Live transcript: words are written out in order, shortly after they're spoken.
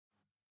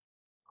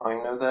I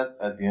know that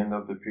at the end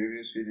of the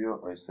previous video,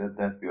 I said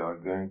that we are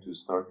going to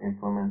start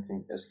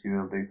implementing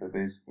SQL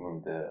database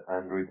in the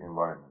Android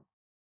environment.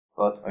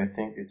 But I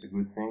think it's a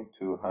good thing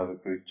to have a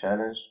quick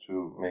challenge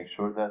to make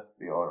sure that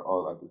we are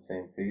all at the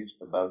same page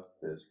about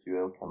the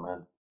SQL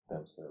command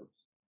themselves.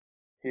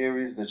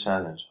 Here is the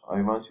challenge.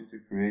 I want you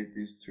to create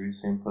these three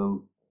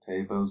simple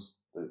tables: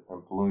 the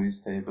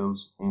employees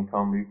tables,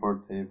 income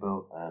report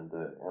table, and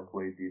the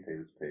employee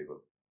details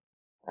table,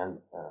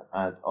 and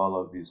add all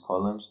of these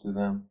columns to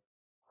them.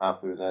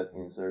 After that,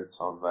 insert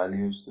some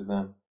values to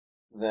them.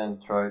 Then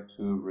try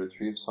to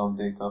retrieve some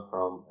data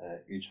from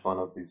each one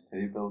of these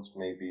tables,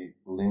 maybe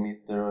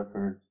limit the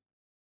records,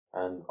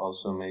 and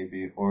also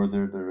maybe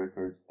order the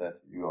records that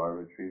you are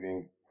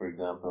retrieving, for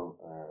example,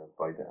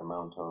 by the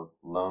amount of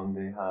loan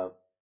they have.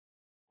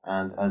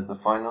 And as the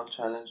final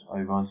challenge,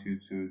 I want you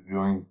to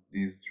join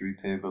these three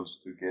tables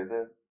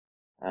together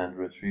and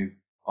retrieve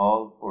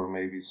all or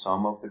maybe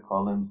some of the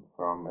columns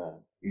from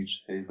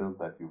each table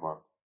that you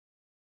want.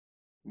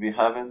 We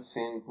haven't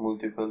seen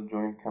multiple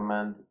join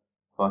command,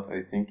 but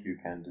I think you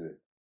can do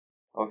it.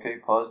 Okay,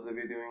 pause the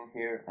video in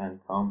here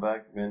and come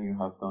back when you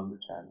have done the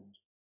challenge.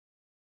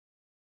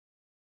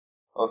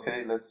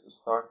 Okay, let's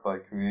start by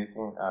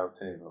creating our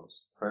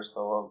tables. First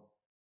of all,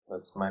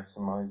 let's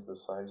maximize the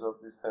size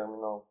of this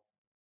terminal.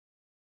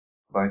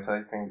 By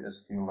typing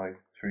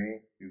SQLite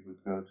 3, you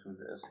would go to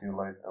the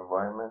SQLite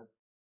environment,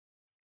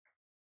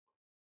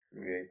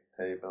 create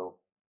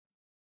table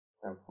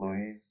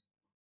employees.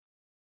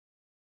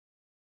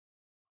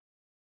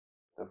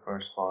 The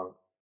first one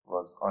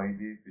was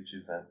ID, which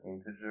is an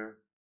integer,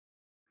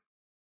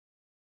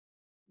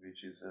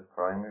 which is a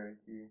primary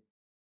key,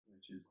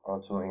 which is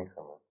auto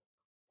increment.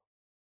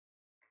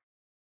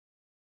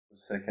 The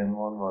second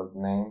one was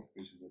name,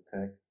 which is a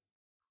text.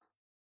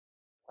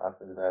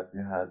 After that,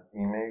 we had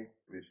email,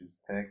 which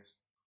is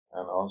text,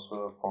 and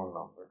also a phone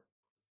number,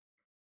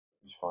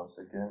 which once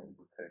again is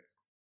a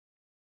text.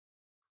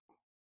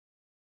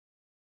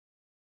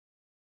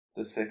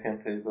 The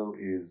second table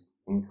is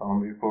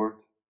income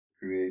report.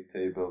 Create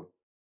table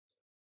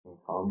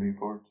income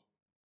report.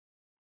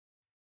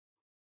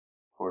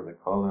 For the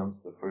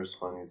columns, the first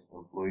one is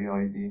employee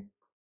ID,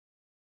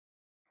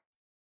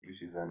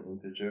 which is an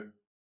integer.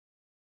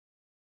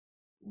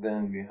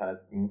 Then we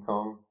had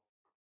income,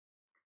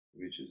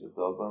 which is a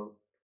double.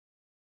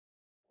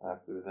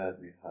 After that,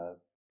 we have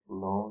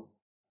loan,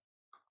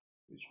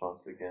 which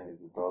once again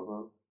is a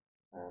double,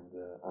 and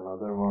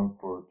another one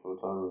for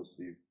total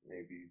received,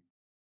 maybe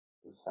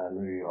the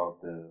salary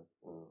of the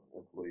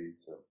employee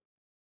itself,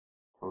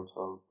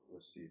 total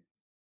received,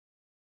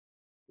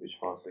 which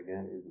once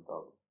again is a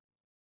double.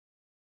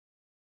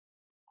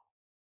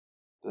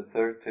 The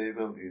third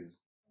table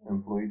is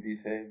employee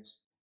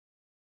details,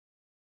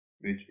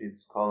 which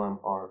its column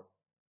are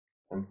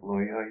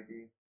employee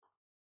ID,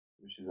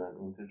 which is an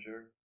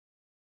integer.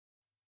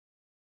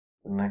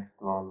 The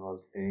next one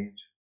was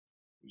age,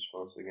 which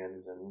once again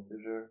is an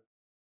integer.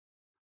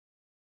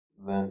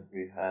 Then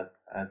we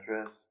had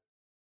address,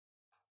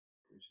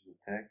 which is a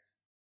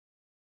text.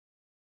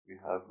 We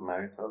have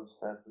marital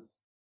status,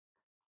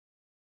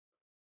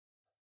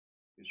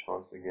 which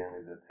once again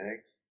is a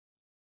text.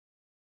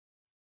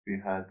 We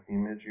had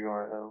image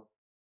URL,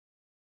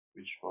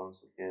 which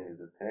once again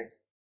is a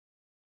text.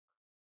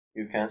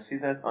 You can see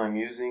that I'm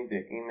using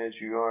the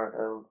image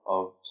URL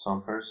of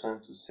some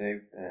person to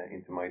save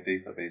into my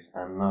database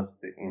and not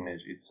the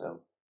image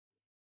itself.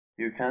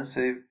 You can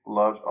save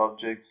large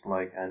objects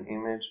like an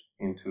image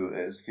into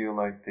a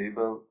SQLite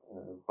table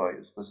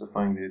by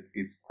specifying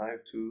its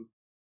type to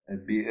a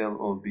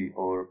BLOB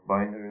or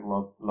binary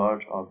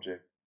large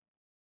object.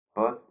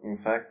 But in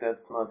fact,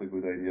 that's not a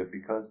good idea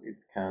because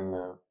it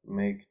can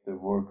make the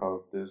work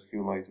of the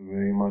SQLite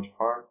very much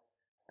hard,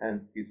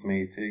 and it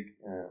may take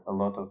a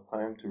lot of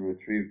time to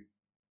retrieve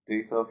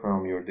data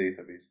from your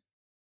database.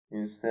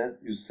 Instead,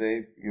 you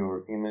save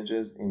your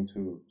images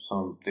into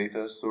some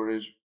data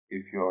storage.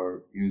 If you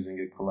are using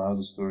a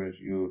cloud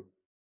storage, you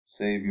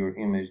save your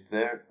image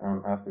there,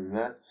 and after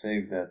that,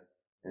 save that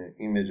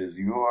image's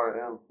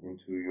URL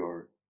into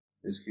your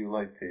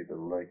SQLite table,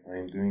 like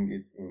I'm doing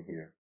it in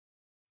here.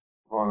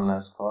 One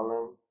last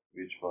column,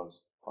 which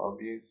was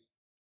hobbies.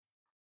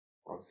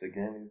 Once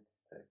again,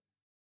 it's text.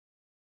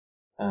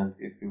 And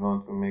if we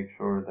want to make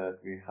sure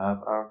that we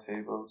have our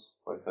tables,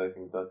 by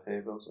typing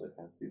 .tables, I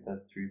can see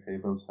that three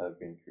tables have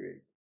been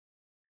created.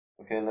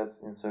 Okay,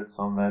 let's insert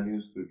some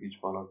values to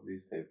each one of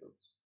these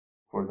tables.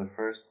 For the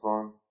first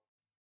one,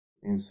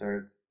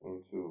 insert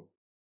into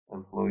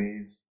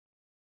employees.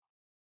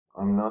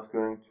 I'm not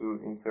going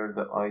to insert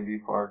the ID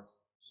part,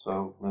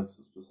 so let's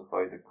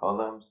specify the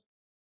columns.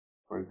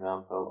 For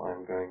example,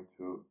 I'm going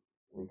to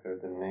enter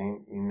the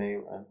name,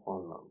 email, and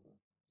phone number.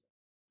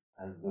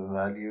 As the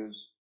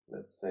values,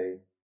 let's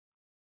say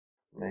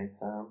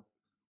Maysam,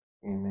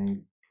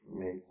 email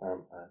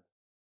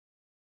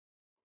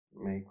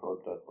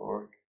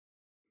maysam@maycode.org,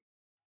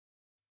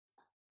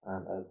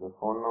 and as the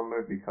phone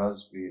number,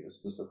 because we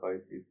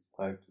specified its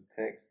type to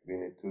text, we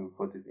need to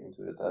put it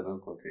into a double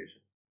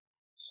quotation,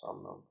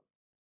 some number.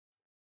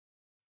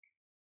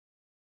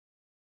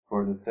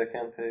 For the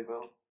second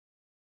table,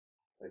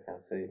 I can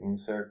say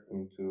insert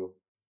into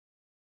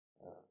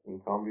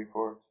income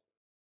report.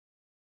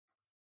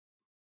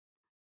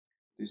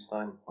 This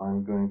time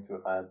I'm going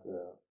to add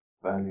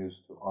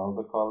values to all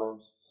the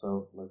columns.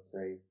 So let's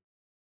say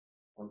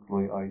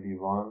employee ID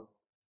 1.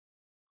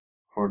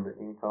 For the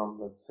income,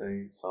 let's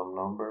say some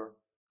number.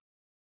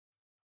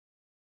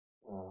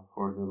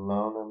 For the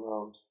loan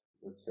amount,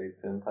 let's say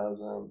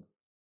 10,000.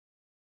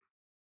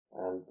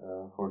 And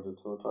for the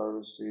total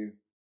received,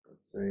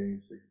 let's say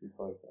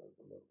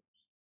 $65,000.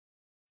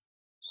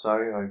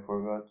 Sorry, I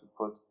forgot to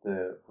put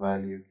the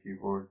value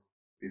keyword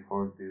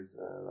before these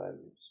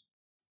values.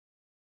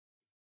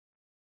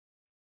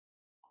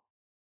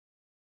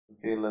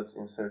 Okay, let's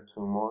insert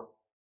two more.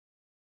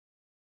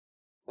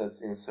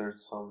 Let's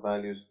insert some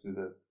values to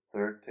the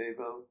third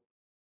table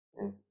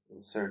and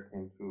insert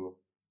into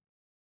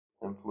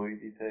employee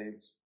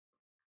details,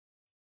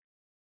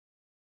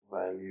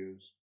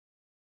 values.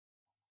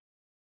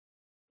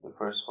 The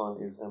first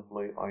one is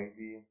employee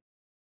ID.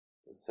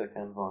 The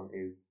second one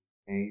is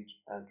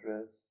age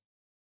address.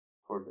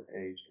 For the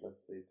age,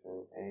 let's say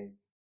 28.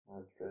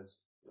 Address,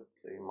 let's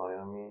say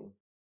Miami.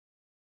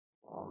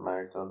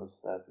 Marital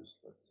status,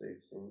 let's say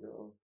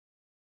single.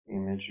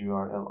 Image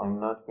URL, I'm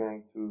not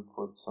going to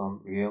put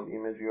some real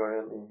image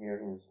URL in here.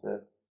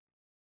 Instead,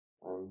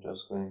 I'm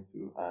just going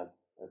to add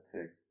a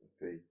text, a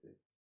fake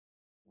text,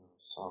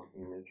 some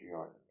image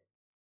URL.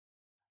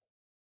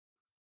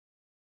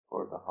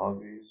 For the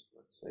hobbies,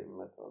 let's say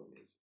metal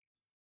music.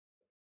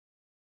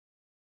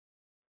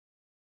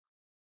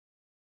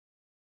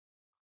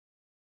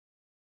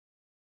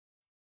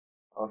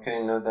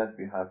 Okay, now that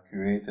we have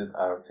created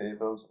our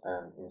tables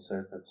and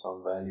inserted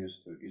some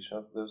values to each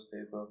of those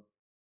tables,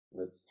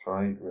 let's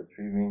try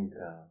retrieving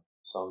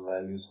some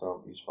values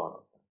from each one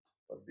of them.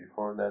 But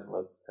before that,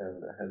 let's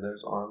turn the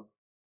headers on.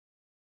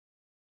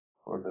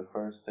 For the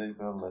first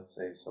table, let's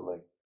say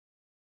select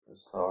a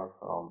star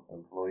from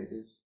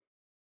employees.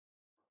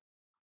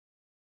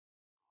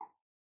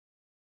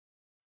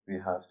 We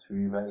have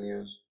three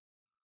values.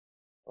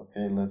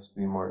 Okay, let's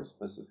be more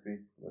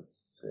specific.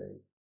 Let's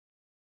say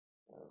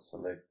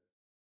select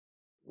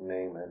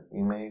name and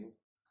email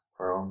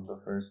from the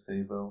first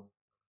table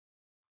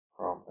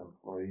from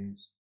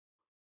employees.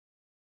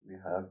 We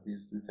have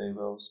these two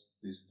tables,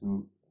 these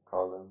two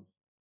columns.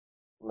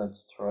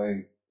 Let's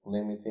try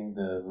limiting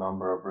the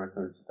number of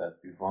records that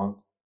we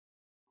want.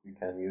 We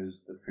can use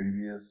the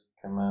previous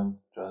command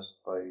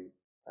just by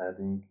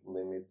adding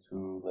limit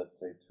to, let's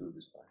say, 2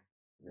 this time.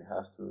 We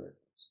have 2 records.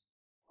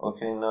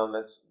 Okay, now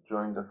let's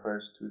join the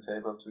first two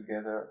tables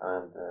together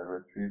and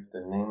retrieve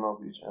the name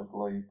of each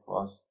employee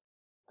plus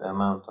the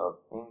amount of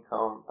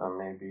income and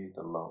maybe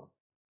the loan.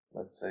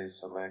 Let's say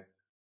select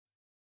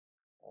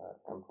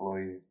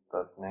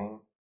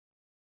employees.name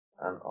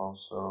and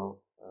also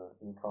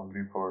income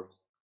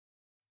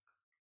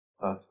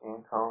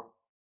report.income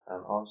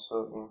and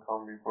also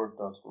income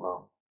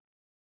report.loan.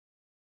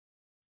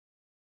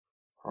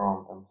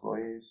 From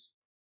employees,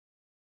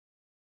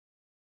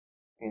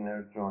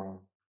 inner join.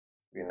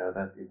 We know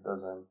that it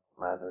doesn't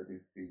matter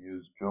if we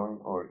use join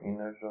or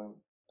inner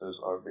join, those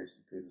are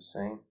basically the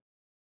same.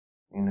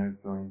 Inner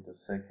join the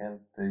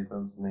second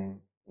table's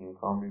name,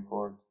 income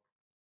report,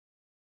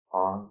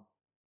 on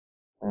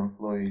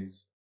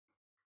employees.id.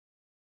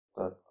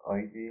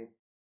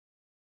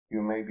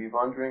 You may be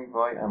wondering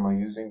why am I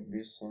using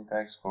this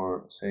syntax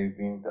for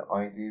saving the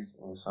IDs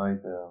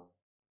inside the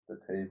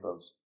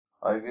tables.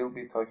 I will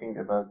be talking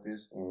about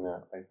this in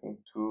I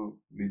think 2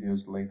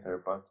 videos later,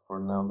 but for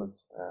now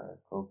let's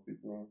cope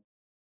with me.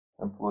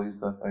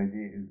 Employees.id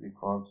is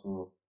equal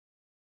to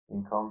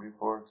income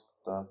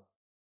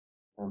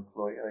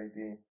report.employee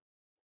ID.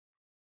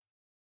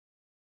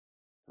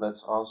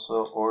 Let's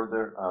also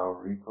order our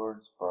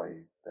records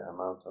by the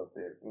amount of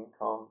their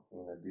income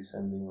in a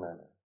descending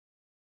manner.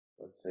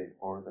 Let's say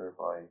order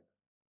by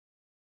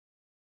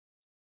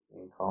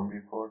income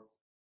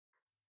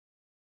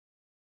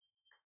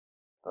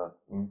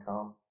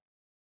report.income.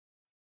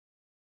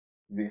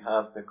 We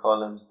have the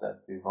columns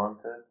that we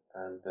wanted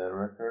and the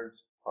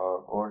records are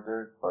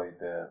ordered by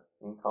the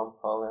income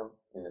column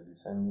in a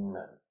descending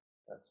manner.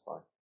 That's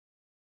fine.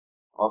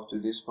 Up to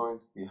this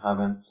point, we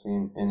haven't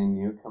seen any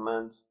new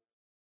commands.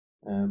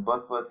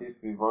 But what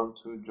if we want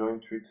to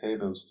join 3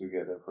 tables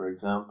together? For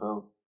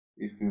example,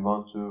 if we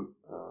want to,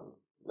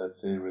 let's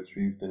say,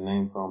 retrieve the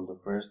name from the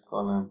first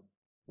column,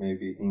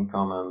 maybe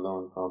income and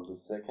loan from the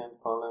second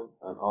column,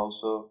 and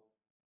also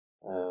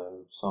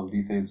some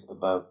details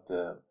about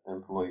the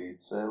employee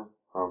itself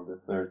from the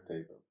third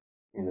table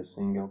in a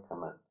single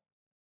command.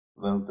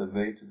 Well, the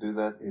way to do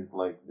that is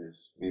like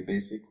this. We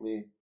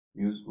basically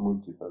use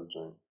multiple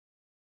join.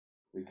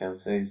 We can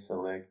say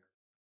select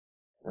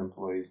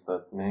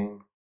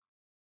employees.name,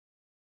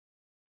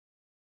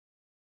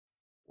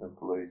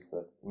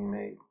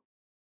 employees.email,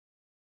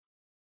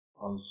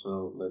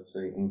 also let's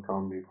say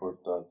income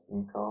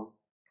report.income,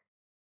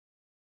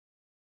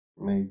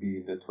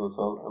 maybe the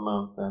total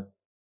amount that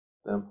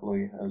the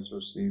employee has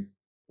received,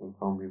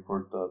 income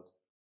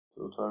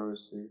report.total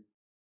received,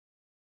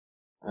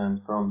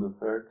 And from the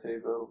third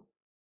table,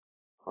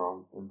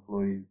 from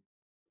employee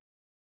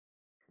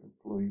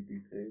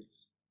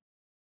details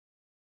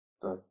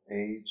dot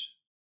age,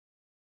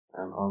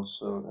 and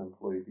also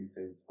employee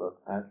details dot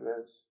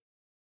address,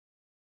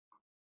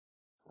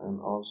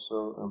 and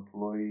also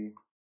employee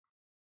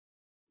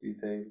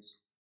details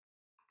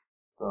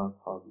dot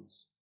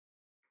hobbies.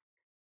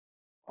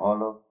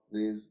 All of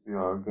these we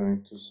are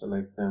going to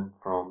select them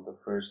from the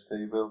first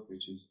table,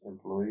 which is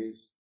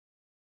employees.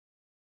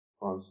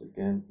 Once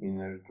again,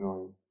 inner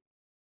join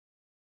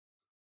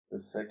the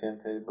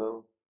second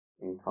table,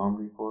 income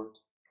report,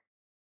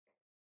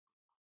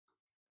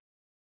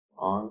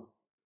 on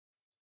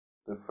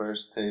the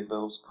first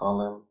table's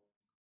column,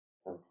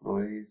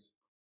 employees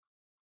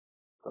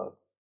dot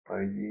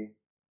id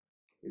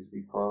is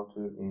equal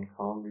to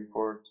income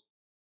report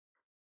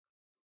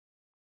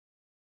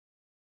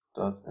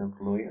dot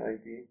employee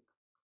id.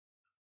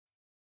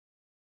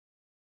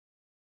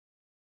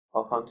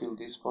 Up until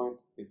this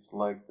point, it's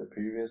like the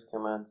previous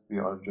command. We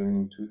are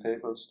joining two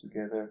tables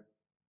together,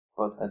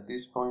 but at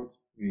this point,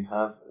 we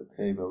have a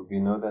table. We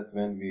know that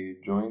when we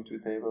join two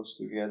tables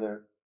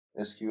together,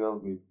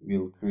 SQL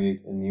will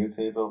create a new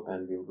table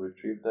and will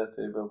retrieve that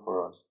table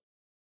for us.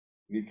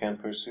 We can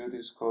pursue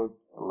this code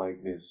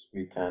like this.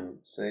 We can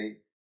say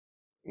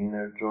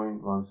inner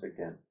join once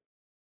again,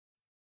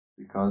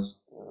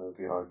 because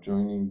we are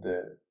joining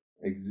the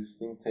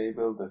existing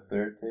table, the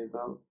third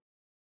table,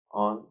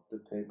 on the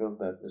table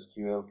that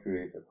SQL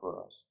created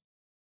for us.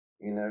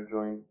 Inner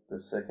join the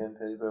second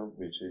table,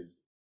 which is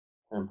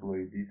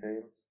employee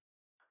details,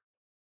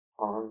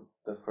 on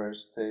the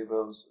first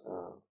table's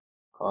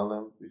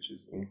column, which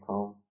is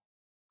income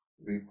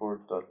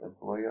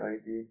report.employee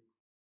ID,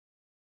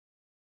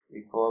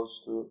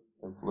 equals to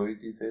employee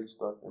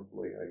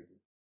details.employee ID.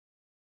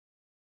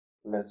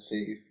 Let's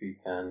see if we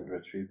can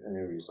retrieve any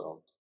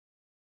result.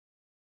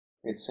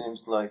 It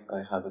seems like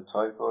I have a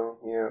typo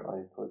in here.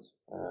 I put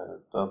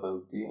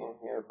double D in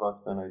here,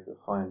 but when I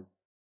define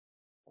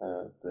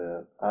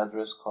the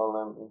address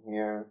column in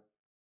here,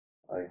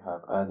 I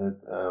have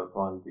added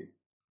 1D.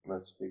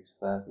 Let's fix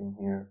that in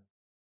here.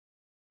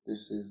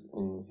 This is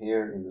in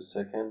here in the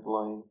second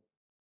line.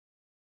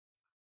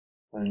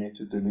 I need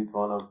to delete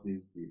one of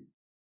these D.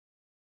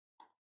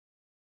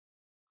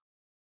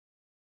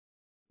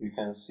 You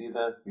can see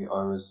that we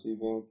are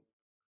receiving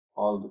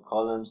all the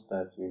columns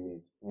that we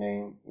need: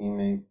 name,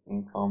 email,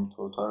 income,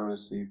 total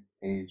received,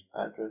 age,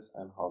 address,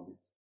 and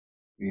hobbies.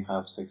 We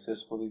have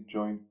successfully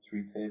joined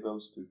three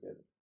tables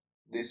together.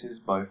 This is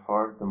by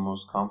far the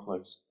most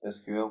complex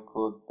SQL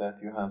code that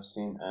you have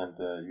seen, and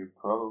you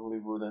probably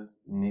wouldn't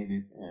need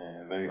it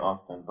very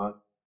often,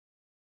 but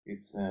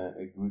it's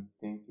a good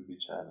thing to be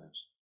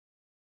challenged.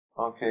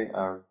 Okay,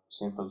 our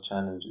simple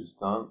challenge is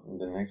done. In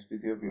the next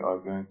video, we are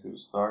going to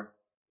start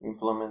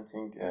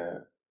implementing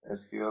a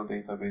SQL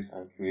database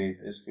and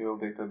create SQL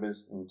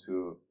database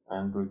into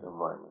Android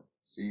environment.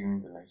 See you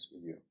in the next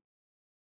video.